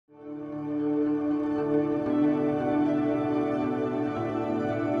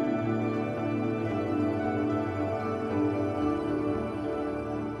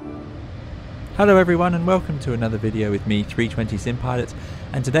Hello everyone and welcome to another video with me, 320 Sim Pilot,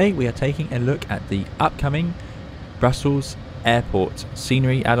 and today we are taking a look at the upcoming Brussels Airport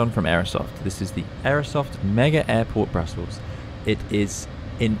scenery add-on from Aerosoft. This is the Aerosoft Mega Airport Brussels. It is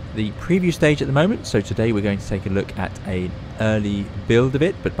in the preview stage at the moment, so today we're going to take a look at an early build of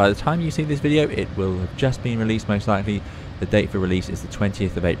it, but by the time you see this video it will have just been released most likely. The date for release is the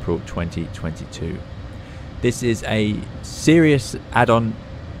 20th of April 2022. This is a serious add-on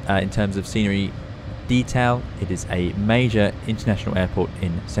in terms of scenery detail. It is a major international airport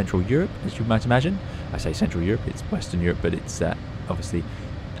in Central Europe, as you might imagine. I say Central Europe, it's Western Europe, but it's obviously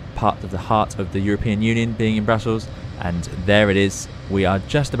part of the heart of the European Union, being in Brussels. And there it is. We are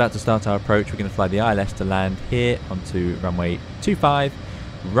just about to start our approach. We're going to fly the ILS to land here onto runway 25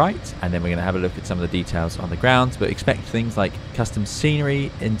 right, and then we're going to have a look at some of the details on the ground, but expect things like custom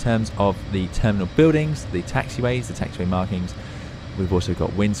scenery in terms of the terminal buildings, the taxiways, the taxiway markings. We've also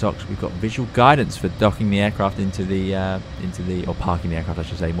got windsocks. We've got visual guidance for docking the aircraft or parking the aircraft, I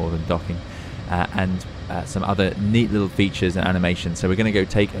should say, more than docking, and some other neat little features and animations. So we're going to go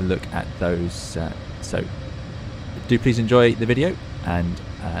take a look at those. So do please enjoy the video, and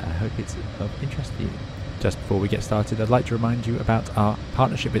I hope it's of interest to you. Just before we get started, I'd like to remind you about our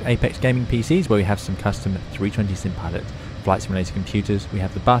partnership with Apex Gaming PCs, where we have some custom 320 Sim Pilot flight simulator computers. We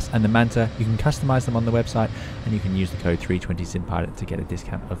have the Bus and the Manta. You can customize them on the website, and you can use the code 320 Sim Pilot to get a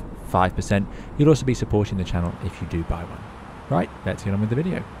discount of 5%. You'll also be supporting the channel if you do buy one. Right, let's get on with the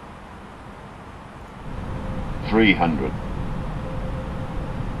video. 300.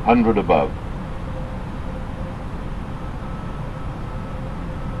 100 above.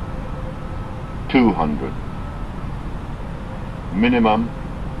 200. Minimum.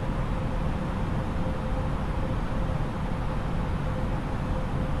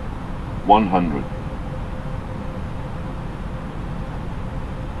 100.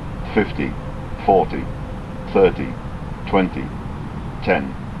 50. 40. 30. 20.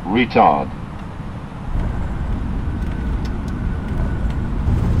 10. Retard.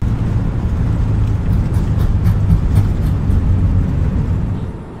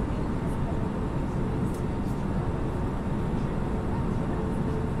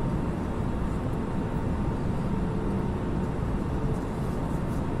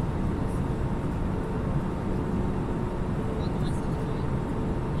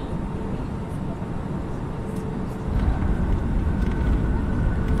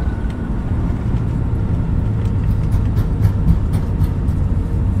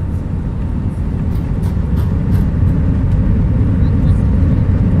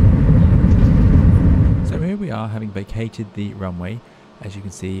 Having vacated the runway, as you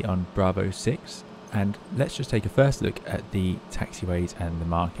can see on Bravo 6, and let's just take a first look at the taxiways and the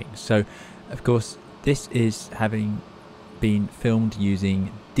markings. So of course this is having been filmed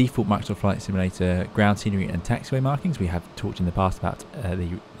using default Microsoft Flight Simulator ground scenery and taxiway markings. We have talked in the past about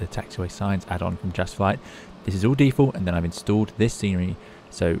the taxiway signs add-on from Just Flight. This is all default, and then I've installed this scenery,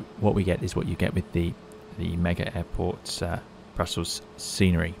 so what we get is what you get with the Mega Airports Brussels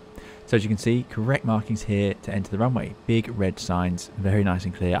scenery. So as you can see, correct markings here to enter the runway. Big red signs, very nice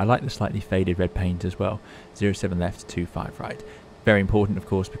and clear. I like the slightly faded red paint as well. 07 left, 25 right. Very important, of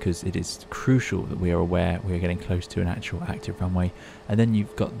course, because it is crucial that we are aware we are getting close to an actual active runway. And then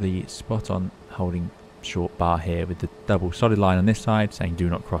you've got the spot-on holding short bar here with the double solid line on this side saying do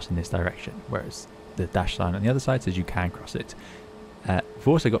not cross in this direction, whereas the dash line on the other side says you can cross it. We've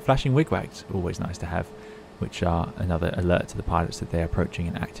also got flashing wigwags, always nice to have, which are another alert to the pilots that they're approaching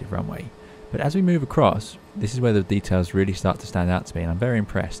an active runway. But as we move across, this is where the details really start to stand out to me, and I'm very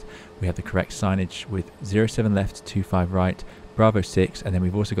impressed. We have the correct signage with 07 left, 25 right, Bravo 6, and then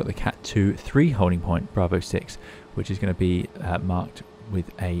we've also got the Cat 2 3 holding point, Bravo 6, which is going to be marked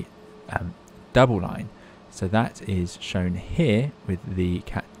with a double line. So that is shown here with the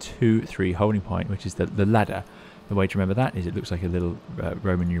Cat 2 3 holding point, which is the ladder. The way to remember that is it looks like a little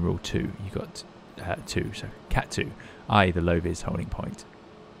Roman numeral 2. You've got 2, so Cat 2, i.e. the low-vis holding point.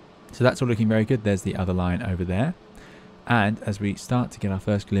 So that's all looking very good. There's the other line over there. And as we start to get our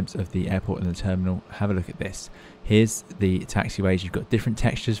first glimpse of the airport and the terminal, have a look at this. Here's the taxiways. You've got different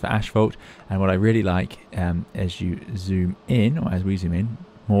textures for asphalt, and what I really like as you zoom in, or as we zoom in,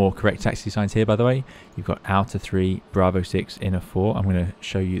 more correct taxi signs here, by the way. You've got outer 3, Bravo 6, inner 4. I'm going to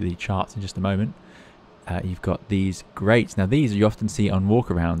show you the charts in just a moment. You've got these grates. Now these you often see on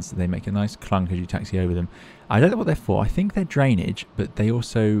walkarounds. They make a nice clunk as you taxi over them. I don't know what they're for. I think they're drainage, but they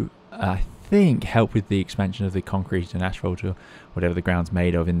also, I think help with the expansion of the concrete and asphalt or whatever the ground's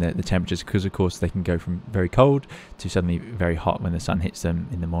made of in the temperatures, because of course they can go from very cold to suddenly very hot when the sun hits them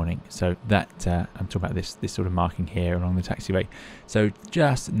in the morning. So that I'm talking about this sort of marking here along the taxiway. So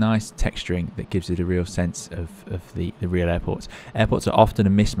just nice texturing that gives it a real sense of the real airports. Airports are often a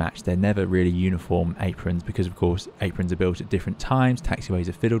mismatch. They're never really uniform aprons because of course aprons are built at different times, taxiways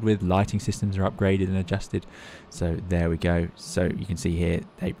are fiddled with, lighting systems are upgraded and adjusted. So there we go. So you can see here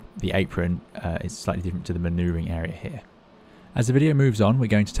the apron is slightly different to the manoeuvring area here. As the video moves on, we're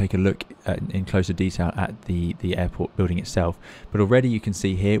going to take a look in closer detail at the airport building itself. But already you can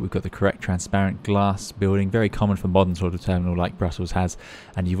see here we've got the correct transparent glass building, very common for modern sort of terminal like Brussels has.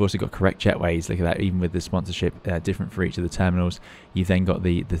 And you've also got correct jetways. Look at that, even with the sponsorship different for each of the terminals. You've then got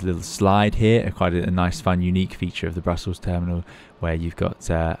the little slide here, quite a nice, fun, unique feature of the Brussels terminal, where you've got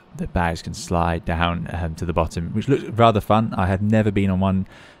the bags can slide down to the bottom, which looks rather fun. I have never been on one.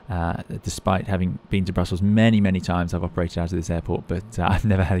 Despite having been to Brussels many times, I've operated out of this airport, but I've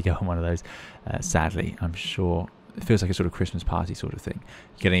never had to go on one of those, sadly. I'm sure it feels like a sort of Christmas party sort of thing.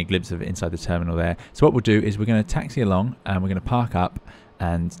 You're getting a glimpse of it inside the terminal there. So what we'll do is we're going to taxi along and we're going to park up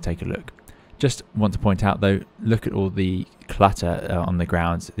and take a look. Just want to point out though, look at all the clutter on the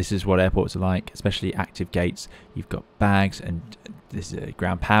grounds. This is what airports are like, especially active gates. You've got bags and this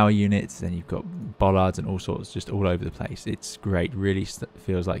ground power units, and you've got bollards and all sorts just all over the place. It's great, really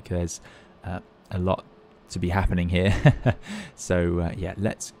feels like there's a lot to be happening here. So yeah,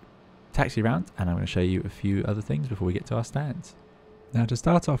 let's taxi around and I'm going to show you a few other things before we get to our stands. Now to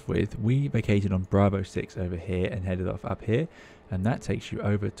start off with, we vacated on Bravo 6 over here and headed off up here, and that takes you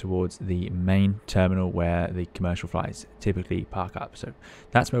over towards the main terminal where the commercial flights typically park up. So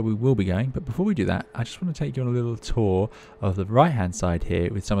that's where we will be going, but before we do that, I just want to take you on a little tour of the right hand side here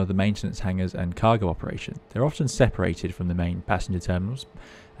with some of the maintenance hangars and cargo operation. They're often separated from the main passenger terminals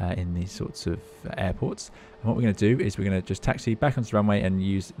in these sorts of airports. And what we're going to do is we're going to just taxi back onto the runway and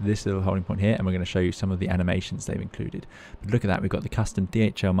use this little holding point here, and we're going to show you some of the animations they've included. But look at that, we've got the custom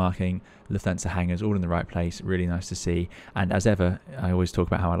DHL marking, Lufthansa hangars all in the right place, really nice to see. And as ever, I always talk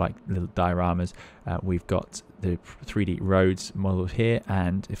about how I like little dioramas. We've got the 3D roads modelled here,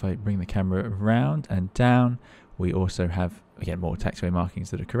 and if I bring the camera around and down, we also have, again, more taxiway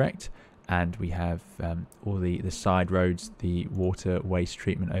markings that are correct. And we have all the side roads, the water waste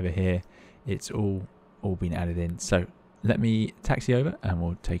treatment over here. It's all been added in. So let me taxi over and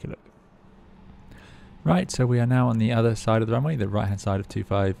we'll take a look. Right, so we are now on the other side of the runway, the right hand side of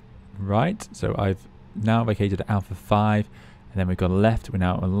 25 right. So I've now vacated Alpha 5, and then we've got a left. We're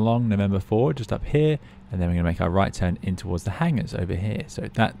now along November 4, just up here, and then we're going to make our right turn in towards the hangars over here. So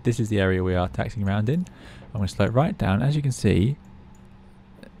this is the area we are taxiing around in. I'm going to slow it right down. As you can see,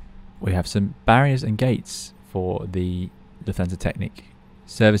 we have some barriers and gates for the Lufthansa Technik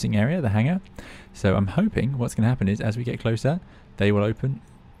servicing area, the hangar. So I'm hoping what's going to happen is as we get closer, they will open.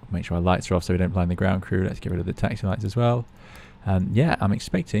 Make sure our lights are off so we don't blind the ground crew. Let's get rid of the taxi lights as well. Yeah, I'm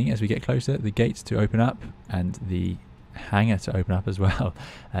expecting as we get closer, the gates to open up and the hangar to open up as well,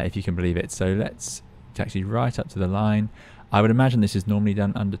 if you can believe it. So let's taxi right up to the line. I would imagine this is normally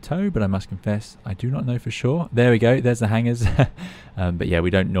done under tow, but I must confess I do not know for sure. There we go, there's the hangars. But yeah, we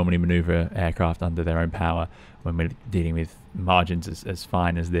don't normally maneuver aircraft under their own power when we're dealing with margins as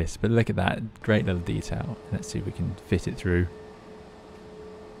fine as this. But look at that, great little detail. Let's see if we can fit it through.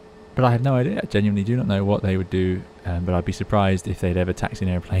 But I have no idea, I genuinely do not know what they would do, but I'd be surprised if they'd ever taxi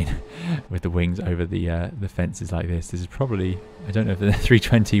an airplane with the wings over the fences like this. This is probably, I don't know if the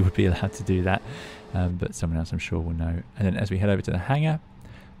 320 would be allowed to do that, but someone else I'm sure will know. And then as we head over to the hangar,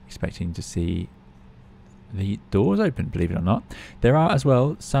 expecting to see the doors open, believe it or not. There are as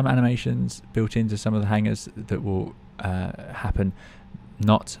well some animations built into some of the hangars that will happen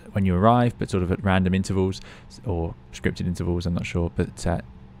not when you arrive, but sort of at random intervals or scripted intervals, I'm not sure, but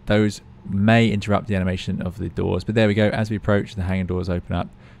those may interrupt the animation of the doors. But there we go, as we approach, the hangar doors open up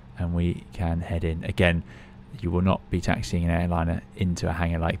and we can head in. Again, you will not be taxiing an airliner into a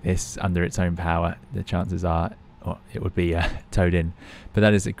hangar like this under its own power. The chances are it would be towed in. But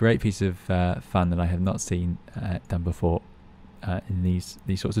that is a great piece of fun that I have not seen done before in these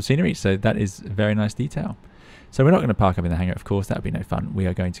sorts of scenery. So that is a very nice detail. So we're not going to park up in the hangar, of course, that would be no fun. We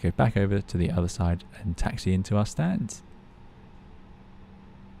are going to go back over to the other side and taxi into our stands.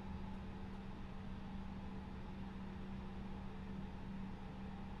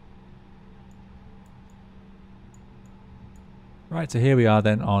 Right, so here we are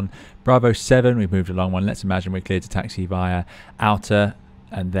then on Bravo 7. We've moved along one. Let's imagine we're cleared to taxi via Outer,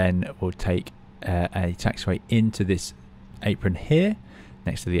 and then we'll take a taxiway into this apron here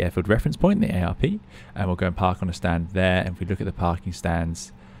next to the airfield reference point, the ARP, and we'll go and park on a stand there. And if we look at the parking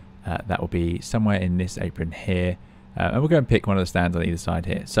stands, that will be somewhere in this apron here. And we'll go and pick one of the stands on either side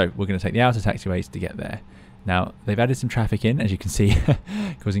here. So we're going to take the outer taxiways to get there. Now, they've added some traffic in, as you can see,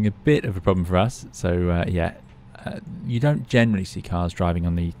 causing a bit of a problem for us. So, you don't generally see cars driving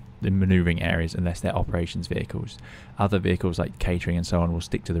on the manoeuvring areas unless they're operations vehicles. Other vehicles like catering and so on will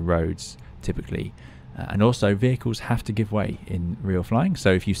stick to the roads, typically. And also, vehicles have to give way in real flying.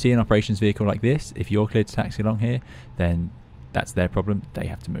 So if you see an operations vehicle like this, if you're cleared to taxi along here, then that's their problem. They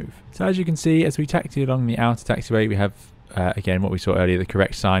have to move. So as you can see, as we taxi along the outer taxiway, we have again what we saw earlier, the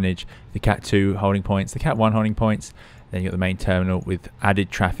correct signage, the Cat 2 holding points, the Cat 1 holding points. Then you've got the main terminal with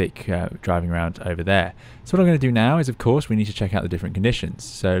added traffic driving around over there. So what I'm going to do now is, of course, we need to check out the different conditions.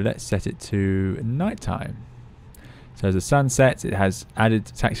 So let's set it to nighttime. So as the sun sets, it has added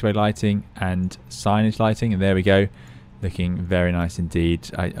taxiway lighting and signage lighting, and there we go. Looking very nice indeed.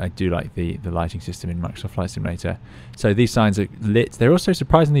 I do like the lighting system in Microsoft Flight Simulator. So these signs are lit. They're also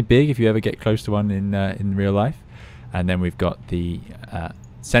surprisingly big if you ever get close to one in real life. And then we've got the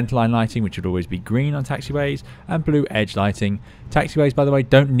centerline lighting, which would always be green on taxiways, and blue edge lighting. Taxiways, by the way,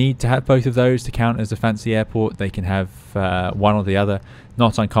 don't need to have both of those to count as a fancy airport. They can have one or the other.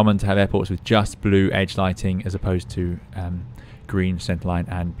 Not uncommon to have airports with just blue edge lighting as opposed to green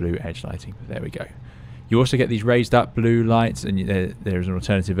centerline and blue edge lighting. But there we go. You also get these raised up blue lights, and there's an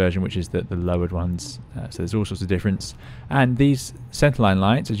alternative version which is the lowered ones, so there's all sorts of difference. And these centerline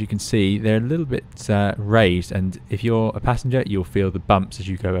lights, as you can see, they're a little bit raised, and if you're a passenger you'll feel the bumps as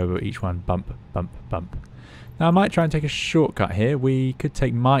you go over each one. Bump, bump, bump. Now I might try and take a shortcut here. We could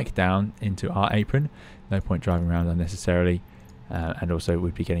take Mike down into our apron. No point driving around unnecessarily, and also it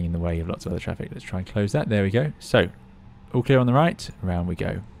would be getting in the way of lots of other traffic. Let's try and close that. There we go. So all clear on the right, around we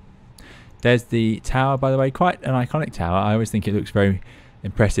go. There's the tower, by the way, quite an iconic tower. I always think it looks very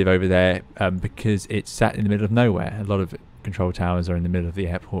impressive over there because it's sat in the middle of nowhere. A lot of control towers are in the middle of the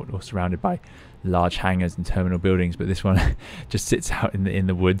airport or surrounded by large hangars and terminal buildings, but this one just sits out in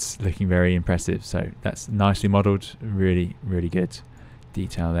the woods, looking very impressive. So that's nicely modelled, really, really good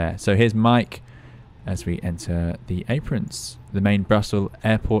detail there. So here's Mike as we enter the aprons. The main Brussels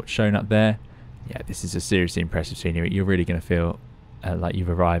airport shown up there. Yeah, this is a seriously impressive scenery. You're really going to feel like you've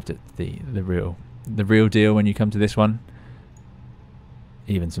arrived at the real deal when you come to this one.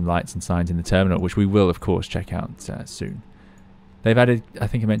 Even some lights and signs in the terminal, which we will of course check out soon. They've added, I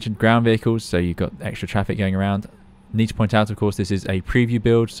think I mentioned, ground vehicles, so you've got extra traffic going around. Need to point out, of course, this is a preview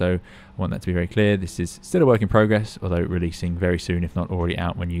build, so I want that to be very clear. This is still a work in progress, although releasing very soon, if not already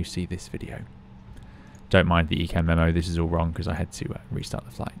out when you see this video. Don't mind the ECAM memo, this is all wrong because I had to restart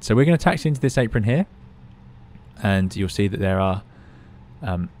the flight. So we're going to taxi into this apron here, and you'll see that there are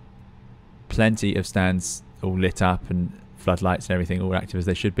plenty of stands all lit up and floodlights and everything all active as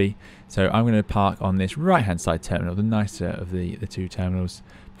they should be. So I'm going to park on this right hand side terminal, the nicer of the two terminals,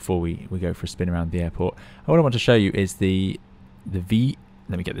 before we go for a spin around the airport. And what I want to show you is let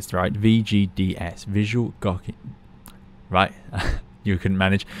me get this right, VGDS, Visual Docking, right, you couldn't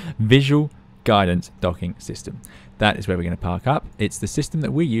manage, Visual Guidance Docking System. That is where we're going to park up. It's the system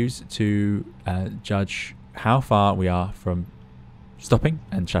that we use to judge how far we are from stopping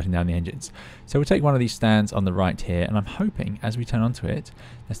and shutting down the engines. So we'll take one of these stands on the right here, and I'm hoping as we turn onto it,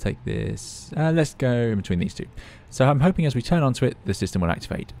 let's take this, let's go in between these two. So I'm hoping as we turn onto it, the system will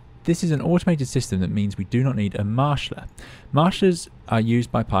activate. This is an automated system that means we do not need a marshaller. Marshallers are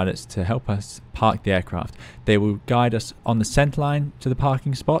used by pilots to help us park the aircraft. They will guide us on the center line to the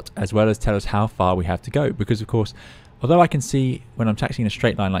parking spot, as well as tell us how far we have to go, because of course, although I can see when I'm taxiing a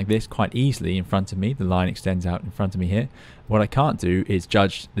straight line like this quite easily in front of me, the line extends out in front of me here, what I can't do is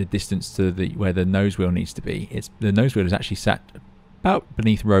judge the distance to where the nose wheel needs to be. The nose wheel is actually sat about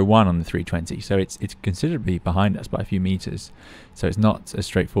beneath row 1 on the 320, so it's considerably behind us by a few meters. So it's not as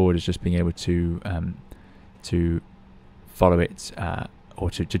straightforward as just being able to follow it or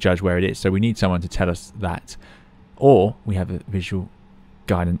to judge where it is. So we need someone to tell us that, or we have a visual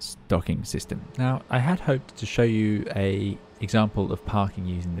guidance docking system. Now I had hoped to show you a example of parking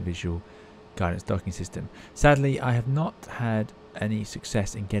using the visual guidance docking system. Sadly, I have not had any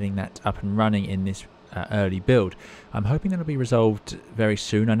success in getting that up and running in this early build. I'm hoping that'll be resolved very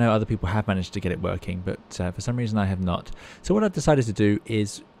soon. I know other people have managed to get it working, but for some reason I have not. So what I've decided to do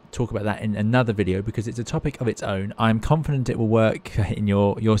is talk about that in another video, because it's a topic of its own. I'm confident it will work in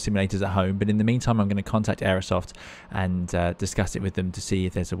your simulators at home, but in the meantime I'm going to contact Aerosoft and discuss it with them to see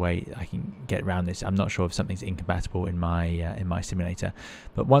if there's a way I can get around this. I'm not sure if something's incompatible in my simulator,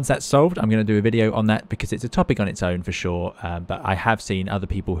 but once that's solved I'm going to do a video on that, because it's a topic on its own for sure. But I have seen other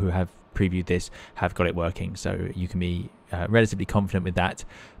people who have previewed this have got it working, so you can be relatively confident with that.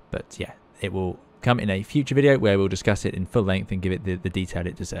 But yeah, it will come in a future video where we'll discuss it in full length and give it the detail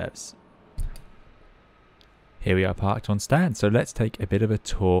it deserves. Here we are parked on stand, so let's take a bit of a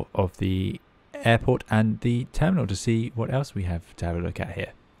tour of the airport and the terminal to see what else we have to have a look at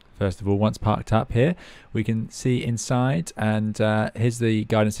here. First of all, once parked up here, we can see inside, and here's the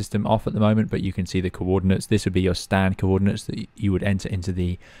guidance system off at the moment, but you can see the coordinates. This would be your stand coordinates that you would enter into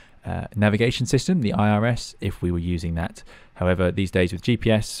the navigation system, the IRS, if we were using that. However, these days with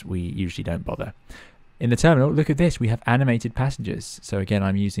GPS, we usually don't bother. In the terminal, look at this, we have animated passengers. So again,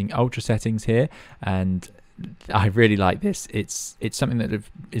 I'm using ultra settings here, and I really like this. It's something that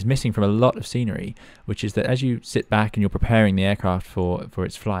is missing from a lot of scenery, which is that as you sit back and you're preparing the aircraft for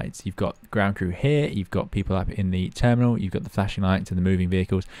its flights, you've got ground crew here, you've got people up in the terminal, you've got the flashing lights and the moving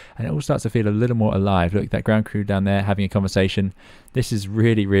vehicles, and it all starts to feel a little more alive. Look, that ground crew down there having a conversation. This is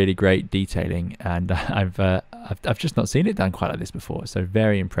really, really great detailing, and I've just not seen it done quite like this before, so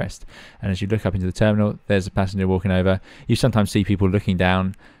very impressed. And as you look up into the terminal, there's a passenger walking over. You sometimes see people looking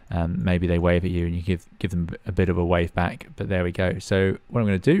down. Maybe they wave at you and you give them a bit of a wave back, but there we go. So what I'm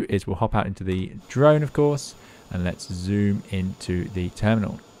going to do is we'll hop out into the drone, of course, and let's zoom into the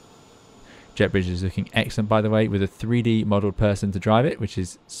terminal. JetBridge is looking excellent, by the way, with a 3D modeled person to drive it, which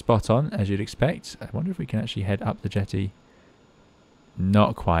is spot on, as you'd expect. I wonder if we can actually head up the jetty.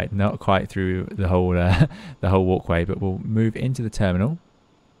 Not quite through the whole walkway, but we'll move into the terminal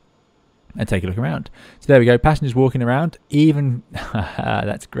and take a look around. So there we go, passengers walking around, even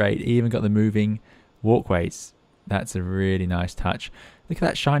that's great, even got the moving walkways. That's a really nice touch. Look at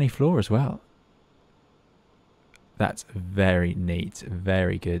that shiny floor as well. That's very neat,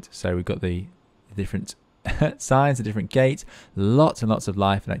 very good. So we've got the different signs, the different gates, lots and lots of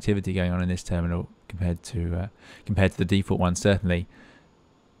life and activity going on in this terminal compared to the default one. Certainly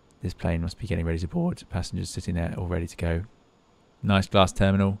this plane must be getting ready to board, passengers sitting there all ready to go. Nice glass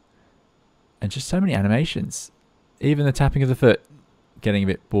terminal. And just so many animations. Even the tapping of the foot, getting a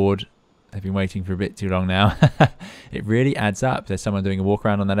bit bored. They've been waiting for a bit too long now. It really adds up. There's someone doing a walk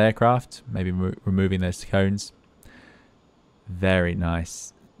around on that aircraft, maybe removing those cones. Very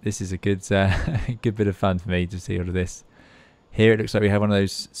nice. This is a good good bit of fun for me to see all of this. Here it looks like we have one of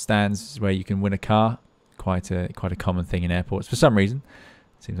those stands where you can win a car. Quite a common thing in airports for some reason.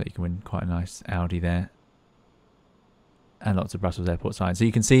 Seems like you can win quite a nice Audi there. And lots of Brussels airport signs. So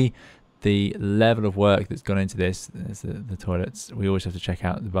you can see the level of work that's gone into this. There's the toilets. We always have to check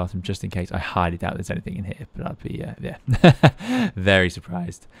out the bathroom just in case. I highly doubt there's anything in here, but I'd be very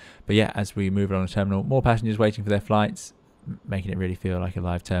surprised. But yeah, as we move along the terminal, more passengers waiting for their flights, making it really feel like a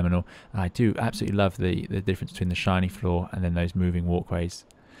live terminal. And I do absolutely love the difference between the shiny floor and then those moving walkways.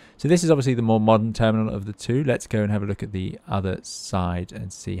 So this is obviously the more modern terminal of the two. Let's go and have a look at the other side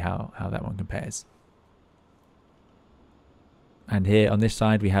and see how that one compares. And here on this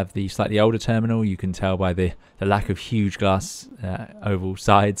side we have the slightly older terminal. You can tell by the lack of huge glass oval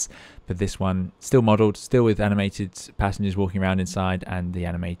sides, but this one still modelled, still with animated passengers walking around inside and the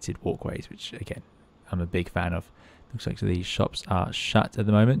animated walkways, which again I'm a big fan of. Looks like these shops are shut at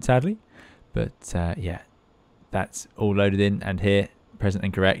the moment, sadly, but yeah, that's all loaded in, and here present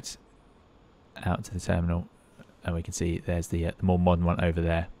and correct out to the terminal, and we can see there's the more modern one over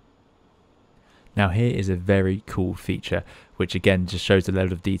there. Now here is a very cool feature, which again just shows the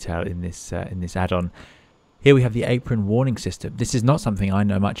level of detail in this add-on. Here we have the apron warning system. This is not something I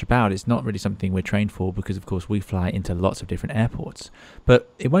know much about. It's not really something we're trained for because, of course, we fly into lots of different airports.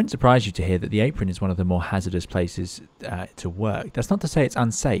 But it won't surprise you to hear that the apron is one of the more hazardous places to work. That's not to say it's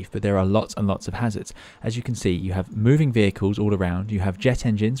unsafe, but there are lots and lots of hazards. As you can see, you have moving vehicles all around. You have jet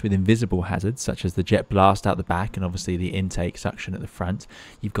engines with invisible hazards, such as the jet blast out the back and obviously the intake suction at the front.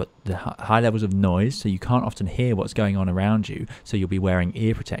 You've got the high levels of noise, so you can't often hear what's going on around you, so you'll be wearing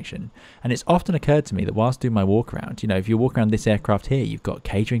ear protection. And it's often occurred to me that whilst doing my walk around, you know, if you walk around this aircraft here, you've got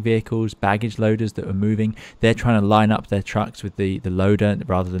catering vehicles, baggage loaders that are moving. They're trying to line up their trucks with the loader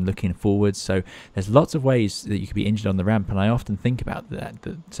rather than looking forwards. So there's lots of ways that you could be injured on the ramp, and I often think about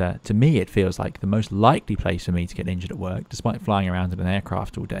that to me it feels like the most likely place for me to get injured at work, despite flying around in an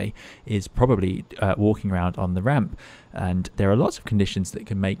aircraft all day, is probably walking around on the ramp. And there are lots of conditions that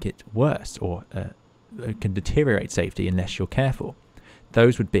can make it worse or can deteriorate safety unless you're careful.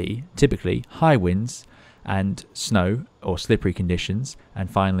 Those would be typically high winds and snow or slippery conditions,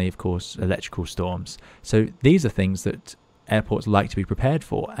 and finally, of course, electrical storms. So these are things that airports like to be prepared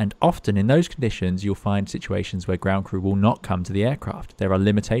for. And often in those conditions, you'll find situations where ground crew will not come to the aircraft. There are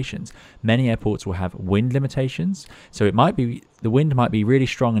limitations. Many airports will have wind limitations. So it might be, the wind might be really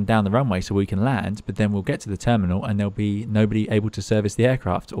strong and down the runway so we can land, but then we'll get to the terminal and there'll be nobody able to service the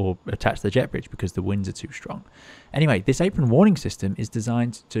aircraft or attach the jet bridge because the winds are too strong. Anyway, this apron warning system is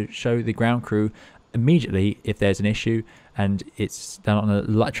designed to show the ground crew immediately if there's an issue, and it's done on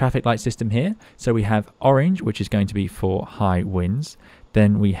a traffic light system here. So we have orange, which is going to be for high winds.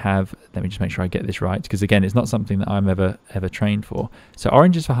 Then we have, let me just make sure I get this right, because again, it's not something that I'm ever trained for. So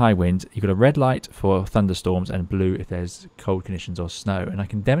orange is for high wind, you've got a red light for thunderstorms, and blue if there's cold conditions or snow. And I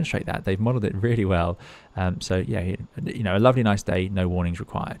can demonstrate that. They've modeled it really well. So yeah, you know, a lovely nice day, no warnings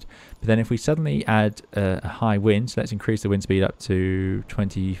required. But then if we suddenly add a high wind, so let's increase the wind speed up to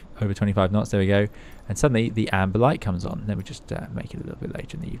over 25 knots, there we go. And suddenly the amber light comes on. Let me just make it a little bit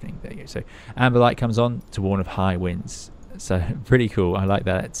later in the evening. There you go. So amber light comes on to warn of high winds. So pretty cool. I like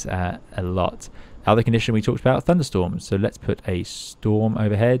that a lot. Other condition we talked about, thunderstorms. So let's put a storm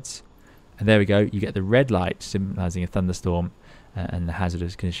overhead. And there we go. You get the red light symbolizing a thunderstorm and the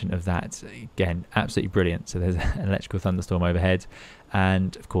hazardous condition of that. Again, absolutely brilliant. So there's an electrical thunderstorm overhead.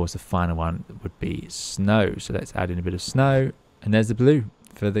 And of course, the final one would be snow. So let's add in a bit of snow. And there's the blue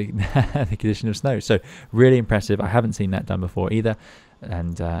for the, the condition of snow. So really impressive. I haven't seen that done before either.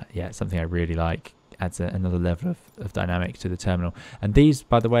 And yeah, it's something I really like. Adds another level of dynamic to the terminal. And these,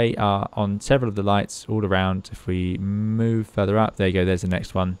 by the way, are on several of the lights all around. If we move further up, there you go, there's the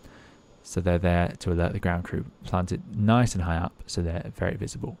next one. So they're there to alert the ground crew, planted nice and high up, so they're very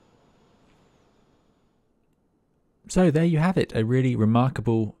visible. So there you have it, a really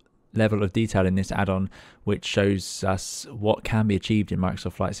remarkable level of detail in this add-on, which shows us what can be achieved in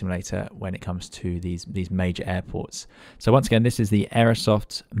Microsoft Flight Simulator when it comes to these major airports. So once again, this is the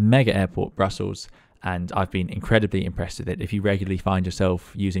Aerosoft Mega Airport Brussels, and I've been incredibly impressed with it. If you regularly find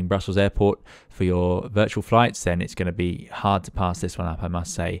yourself using Brussels Airport for your virtual flights, then it's going to be hard to pass this one up, I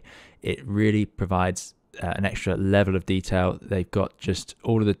must say. It really provides an extra level of detail. They've got just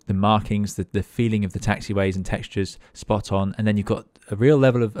all of the markings, the feeling of the taxiways and textures spot on, and then you've got a real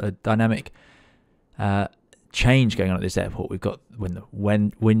level of dynamic change going on at this airport. We've got when the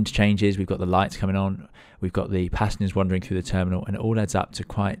wind changes, we've got the lights coming on, we've got the passengers wandering through the terminal, and it all adds up to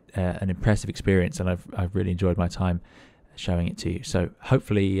quite an impressive experience, and I've really enjoyed my time showing it to you. So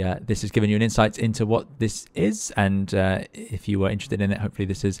hopefully this has given you an insight into what this is, and if you were interested in it, hopefully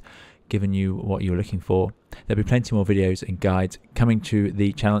this has given you what you're looking for. There'll be plenty more videos and guides coming to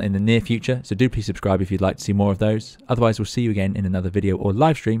the channel in the near future, so do please subscribe if you'd like to see more of those. Otherwise, we'll see you again in another video or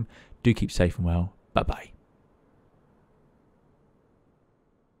live stream. Do keep safe and well. Bye bye.